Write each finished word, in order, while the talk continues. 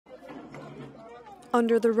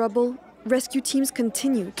Under the rubble, rescue teams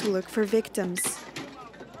continue to look for victims.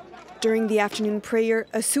 During the afternoon prayer,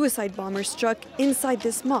 a suicide bomber struck inside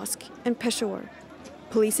this mosque in Peshawar.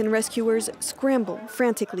 Police and rescuers scramble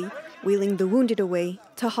frantically, wheeling the wounded away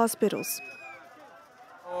to hospitals.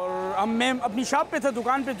 I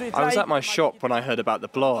was at my shop when I heard about the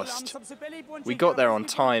blast. We got there on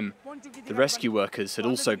time. The rescue workers had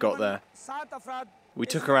also got there. We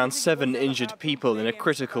took around 7 injured people in a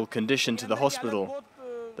critical condition to the hospital.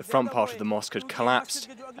 The front part of the mosque had collapsed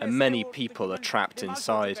and many people are trapped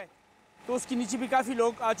inside.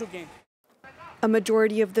 A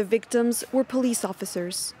majority of the victims were police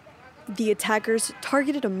officers. The attackers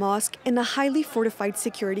targeted a mosque in a highly fortified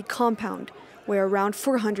security compound where around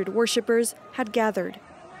 400 worshippers had gathered.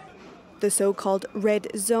 The so-called Red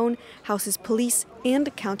Zone houses police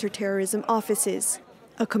and counterterrorism offices.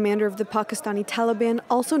 A commander of the Pakistani Taliban,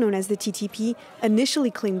 also known as the TTP,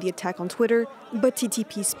 initially claimed the attack on Twitter, but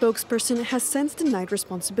TTP's spokesperson has since denied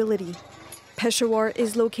responsibility. Peshawar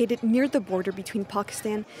is located near the border between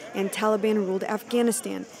Pakistan and Taliban-ruled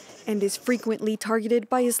Afghanistan and is frequently targeted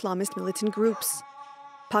by Islamist militant groups.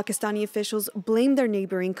 Pakistani officials blame their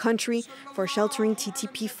neighboring country for sheltering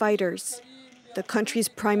TTP fighters. The country's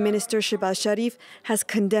Prime Minister Shehbaz Sharif has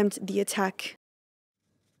condemned the attack.